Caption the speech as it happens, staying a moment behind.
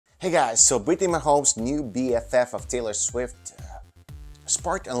Hey guys, so Brittany Mahomes' new BFF of Taylor Swift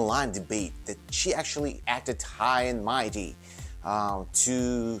sparked an online debate that she actually acted high and mighty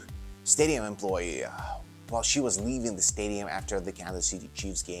to stadium employee while she was leaving the stadium after the Kansas City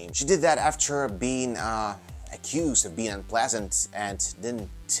Chiefs game. She did that after being accused of being unpleasant and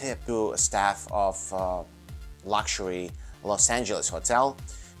didn't tip to a staff of luxury Los Angeles hotel.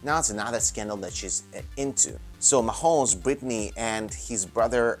 Now it's another scandal that she's into. So Mahomes, Brittany, and his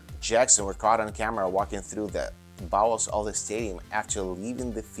brother Jackson were caught on camera walking through the bowels of the stadium after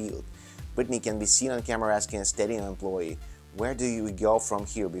leaving the field. Brittany can be seen on camera asking a stadium employee, "Where do you go from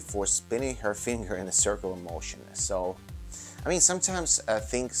here?" before spinning her finger in a circular motion. So, I mean, sometimes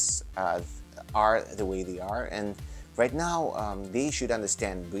things are the way they are, and right now they should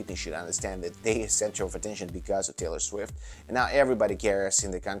understand, Brittany should understand that they are center of attention because of Taylor Swift, and now everybody cares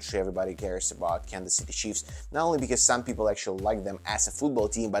in the country, everybody cares about Kansas City Chiefs, not only because some people actually like them as a football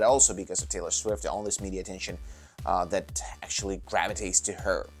team, but also because of Taylor Swift and all this media attention that actually gravitates to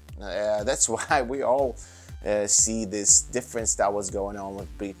her. That's why we all see this difference that was going on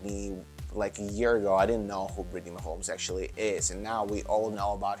with Brittany. Like a year ago, I didn't know who Brittany Mahomes actually is, and now we all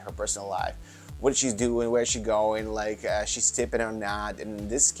know about her personal life, what she's doing, where she's going, like she's tipping or not. In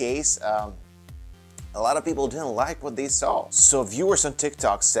this case, a lot of people didn't like what they saw. So viewers on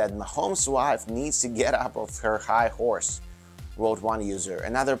TikTok said Mahomes' wife needs to get up off her high horse, wrote one user.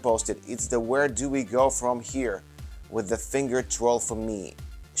 Another posted, "It's the where do we go from here with the finger twirl for me.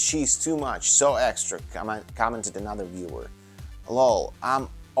 She's too much, so extra," commented another viewer. "Lol, I'm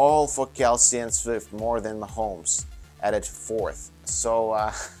all for Kelsey and Swift more than Mahomes," added fourth. So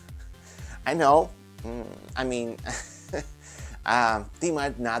I know, I mean, they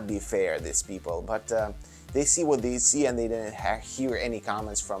might not be fair, these people, but they see what they see and they didn't hear any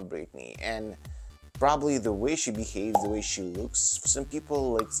comments from Brittany. And probably the way she behaves, the way she looks, for some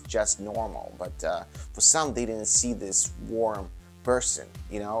people it's just normal, but for some they didn't see this warm person.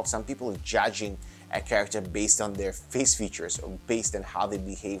 You know, some people are judging a character based on their face features or based on how they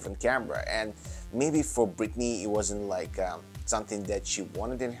behave on camera, and maybe for Brittany it wasn't like something that she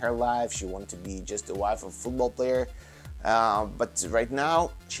wanted in her life. She wanted to be just the wife of a football player, but right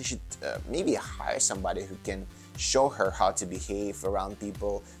now she should maybe hire somebody who can show her how to behave around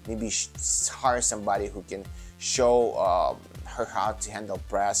people, maybe hire somebody who can show her how to handle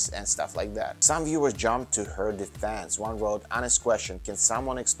press and stuff like that. Some viewers jumped to her defense. One wrote, "Honest question, can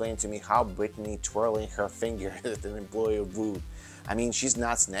someone explain to me how Brittany twirling her finger is an employee rude? I mean, she's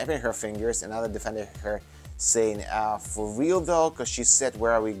not snapping her fingers." Another defended her, saying, "For real though, because she said,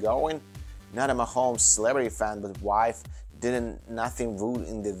 'Where are we going?' Not a Mahomes celebrity fan, but wife didn't nothing rude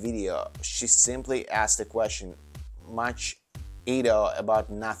in the video. She simply asked a question. Much ado about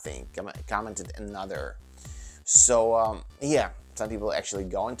nothing," commented another. So yeah, some people actually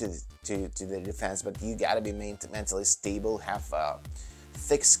go into the defense, but you gotta be mentally stable, have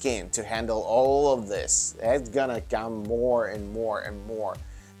thick skin to handle all of this. It's gonna come more and more and more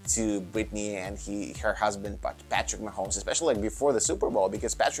to Brittany and her husband, Patrick Mahomes, especially like before the Super Bowl,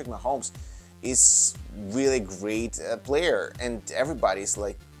 because Patrick Mahomes is really great player, and everybody's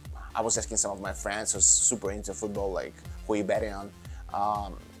like, I was asking some of my friends who's super into football, like, who are you betting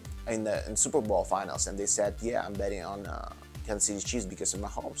on in Super Bowl finals, and they said, yeah, I'm betting on Kansas City Chiefs because of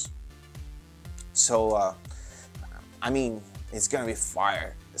Mahomes. So I mean, it's gonna be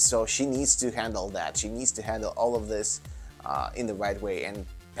fire. So she needs to handle that. She needs to handle all of this in the right way, and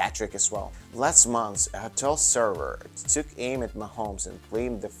Patrick as well. Last month, a hotel server took aim at Mahomes and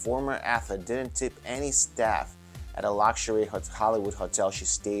claimed the former athlete didn't tip any staff at a luxury Hollywood hotel she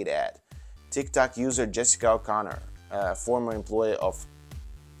stayed at. TikTok user Jessica O'Connor, a former employee of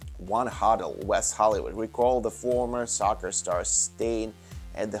One Hotel, West Hollywood, recalled the former soccer star staying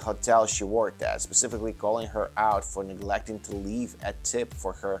at the hotel she worked at, specifically calling her out for neglecting to leave a tip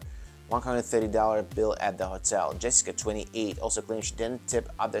for her $130 bill at the hotel. Jessica, 28, also claimed she didn't tip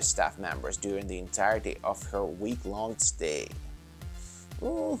other staff members during the entirety of her week-long stay.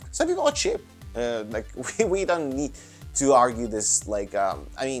 Some people are cheap. Like we don't need to argue this. Like I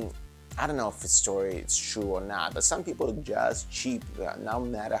mean, I don't know if this story is true or not, but some people are just cheap, no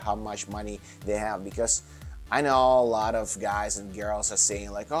matter how much money they have. Because I know a lot of guys and girls are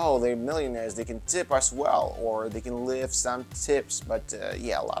saying like, oh, they're millionaires, they can tip us well, or they can leave some tips. But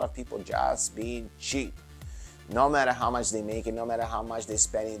yeah, a lot of people just being cheap. No matter how much they make it, no matter how much they're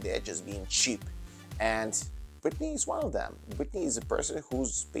spending, they're just being cheap. And Brittany is one of them. Brittany is a person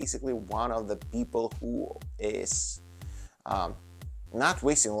who's basically one of the people who is not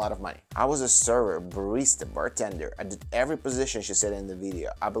wasting a lot of money. I was a server, barista, bartender. I did every position, she said in the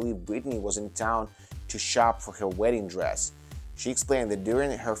video. I believe Brittany was in town to shop for her wedding dress. She explained that during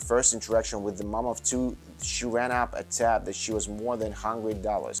her first interaction with the mom of two, she ran up a tab that she was more than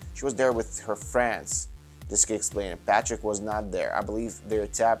 $100. She was there with her friends. This kid explained. Patrick was not there. I believe their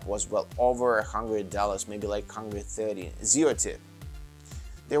tab was well over $100, maybe like $130. Zero tip.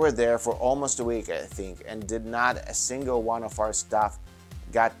 They were there for almost a week, I think, and did not a single one of our staff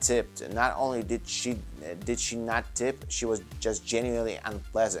got tipped. Not only did she not tip, she was just genuinely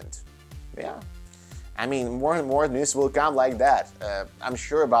unpleasant. Yeah. I mean, more and more news will come like that. I'm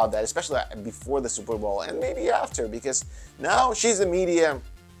sure about that, especially before the Super Bowl and maybe after, because now she's in media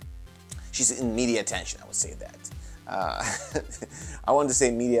attention, I would say that. I want to say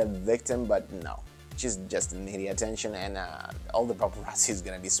media victim, but no. She's just in media attention, and all the paparazzi is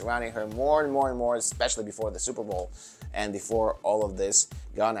going to be surrounding her more and more and more, especially before the Super Bowl and before all of this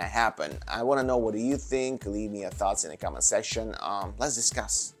gonna happen. I want to know, what do you think? Leave me your thoughts in the comment section. Let's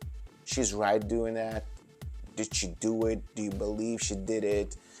discuss. She's right doing that? Did she do it? Do you believe she did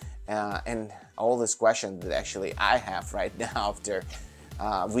it? And all this questions that actually I have right now after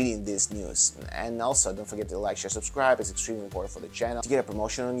reading this news. And also, don't forget to like, share, subscribe. It's extremely important for the channel to get a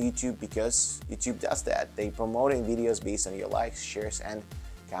promotion on YouTube, because YouTube does that. They promoting videos based on your likes, shares, and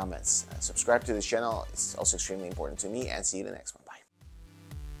comments. Subscribe to the channel. It's also extremely important to me, and see you in the next one.